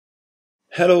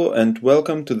Hello and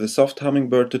welcome to the Soft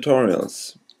Hummingbird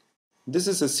tutorials. This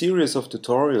is a series of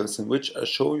tutorials in which I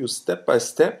show you step by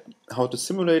step how to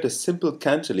simulate a simple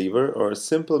cantilever or a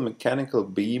simple mechanical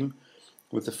beam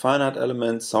with the finite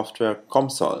element software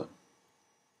COMSOL.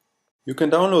 You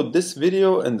can download this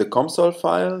video and the COMSOL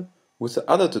file with the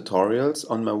other tutorials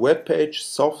on my webpage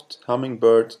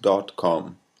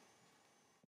softhummingbird.com.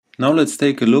 Now let's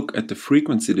take a look at the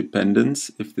frequency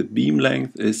dependence if the beam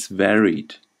length is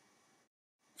varied.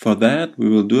 For that, we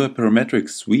will do a parametric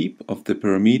sweep of the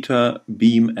parameter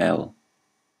beam L.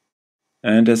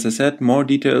 And as I said, more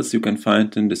details you can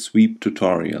find in the sweep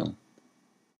tutorial.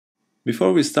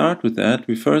 Before we start with that,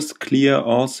 we first clear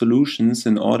all solutions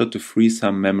in order to free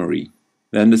some memory.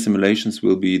 Then the simulations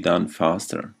will be done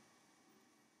faster.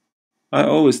 I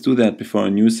always do that before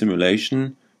a new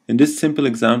simulation. In this simple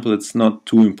example, it's not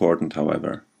too important,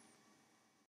 however.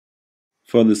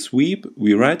 For the sweep,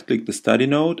 we right-click the study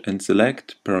node and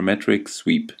select Parametric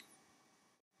Sweep.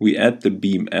 We add the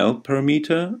beam L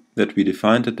parameter that we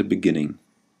defined at the beginning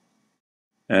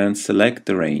and select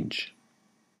the range.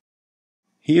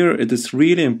 Here it is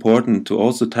really important to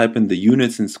also type in the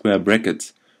units in square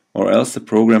brackets, or else the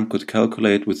program could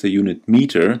calculate with the unit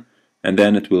meter and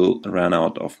then it will run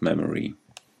out of memory.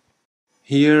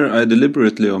 Here I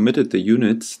deliberately omitted the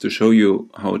units to show you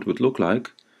how it would look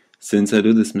like, since I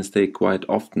do this mistake quite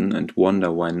often and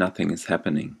wonder why nothing is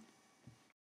happening.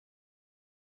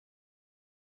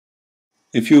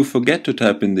 If you forget to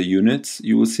type in the units,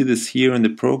 you will see this here in the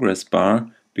progress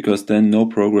bar, because then no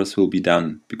progress will be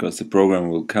done, because the program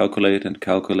will calculate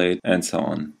and so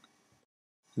on.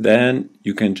 Then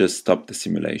you can just stop the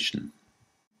simulation.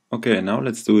 Okay, now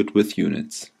let's do it with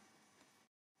units.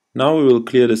 Now we will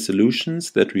clear the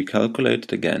solutions that we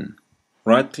calculated again.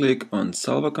 Right-click on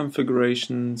Solver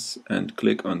Configurations and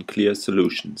click on Clear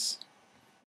Solutions.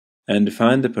 And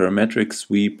define the parametric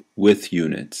sweep with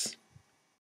units.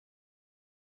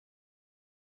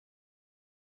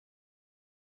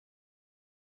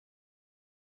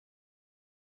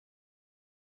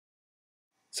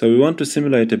 So we want to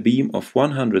simulate a beam of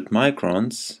 100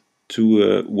 microns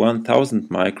to 1000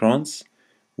 microns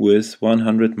with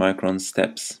 100 micron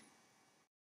steps.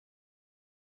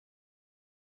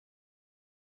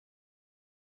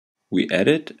 We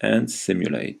edit and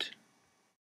simulate.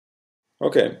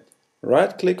 Okay,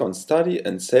 right-click on Study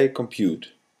and say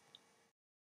Compute.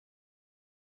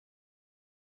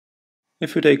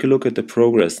 If we take a look at the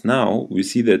progress now, we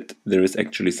see that there is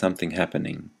actually something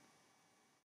happening.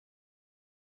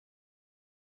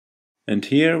 And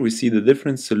here we see the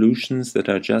different solutions that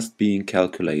are just being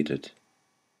calculated.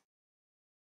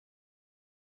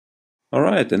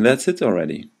 Alright, and that's it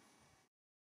already.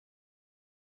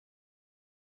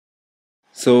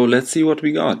 So let's see what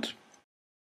we got.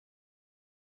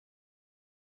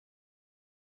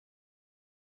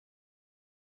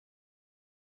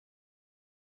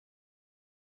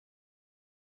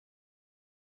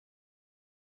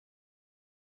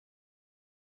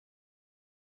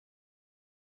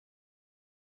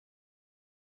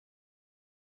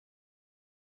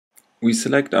 We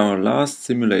select our last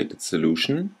simulated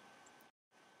solution,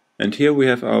 and here we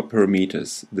have our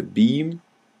parameters, the beam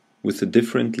with a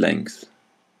different length.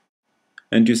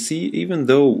 And you see, even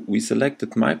though we selected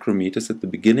micrometers at the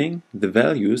beginning, the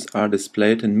values are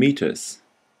displayed in meters.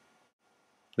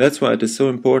 That's why it is so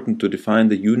important to define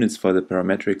the units for the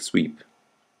parametric sweep.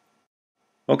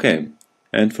 Okay,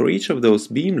 and for each of those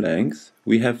beam lengths,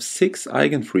 we have 6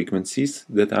 eigenfrequencies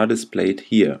that are displayed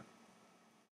here.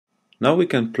 Now we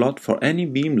can plot for any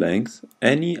beam length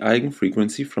any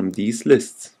eigenfrequency from these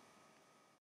lists.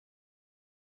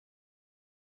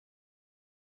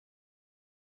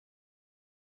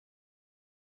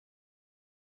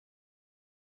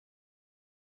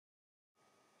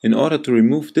 In order to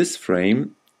remove this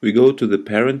frame, we go to the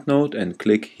parent node and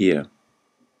click here.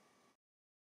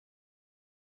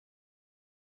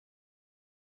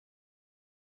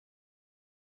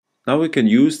 Now we can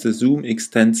use the Zoom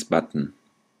Extends button.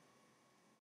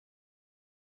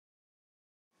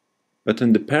 But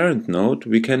in the parent node,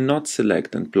 we cannot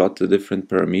select and plot the different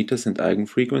parameters and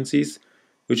eigenfrequencies,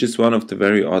 which is one of the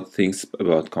very odd things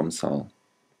about COMSOL.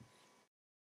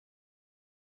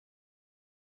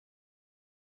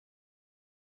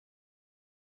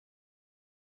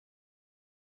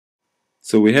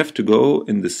 So we have to go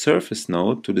in the surface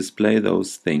node to display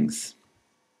those things.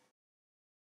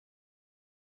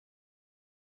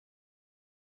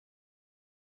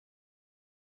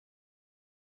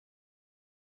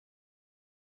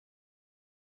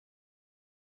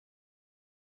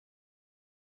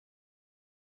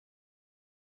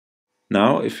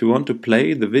 Now, if we want to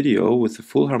play the video with a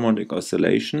full harmonic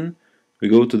oscillation, we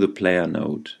go to the player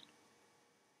node.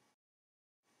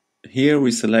 Here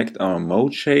we select our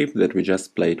mode shape that we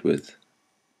just played with.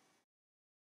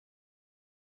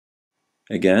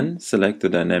 Again, select the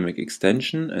dynamic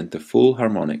extension and the full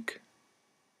harmonic.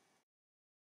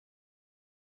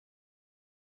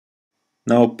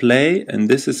 Now play, and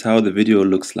this is how the video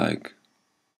looks like.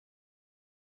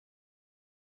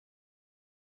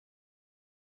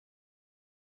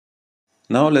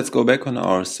 Now let's go back on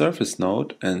our surface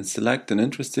node and select an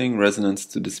interesting resonance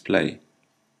to display.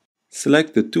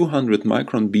 Select the 200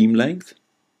 micron beam length.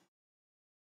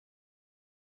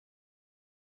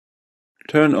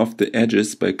 Turn off the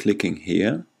edges by clicking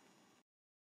here.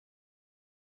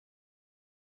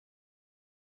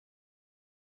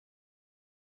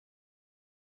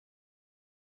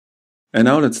 And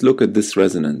now let's look at this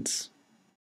resonance.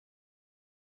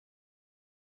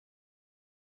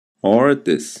 Or at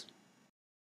this.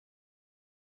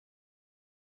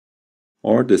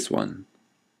 Or this one.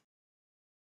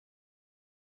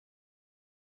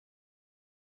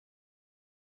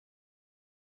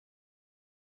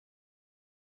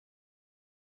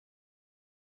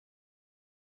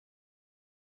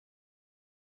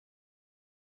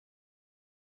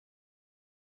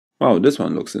 Wow, this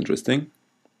one looks interesting.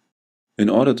 In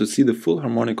order to see the full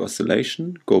harmonic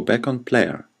oscillation, go back on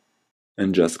Player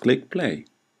and just click Play.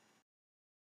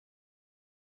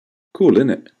 Cool,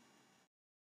 innit?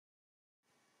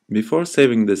 Before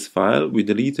saving this file, we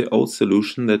delete the old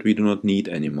solution that we do not need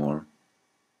anymore.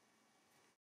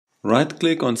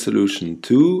 Right-click on solution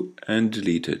 2 and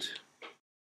delete it.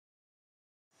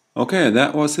 Okay,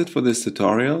 that was it for this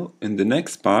tutorial. In the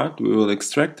next part, we will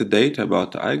extract the data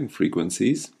about the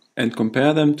eigenfrequencies and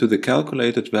compare them to the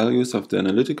calculated values of the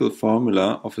analytical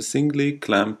formula of a singly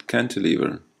clamped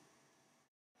cantilever.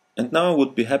 And now I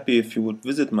would be happy if you would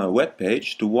visit my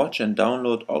webpage to watch and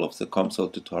download all of the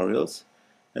COMSOL tutorials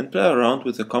and play around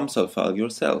with the COMSOL file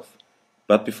yourself.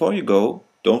 But before you go,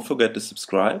 don't forget to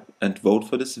subscribe and vote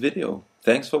for this video.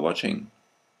 Thanks for watching.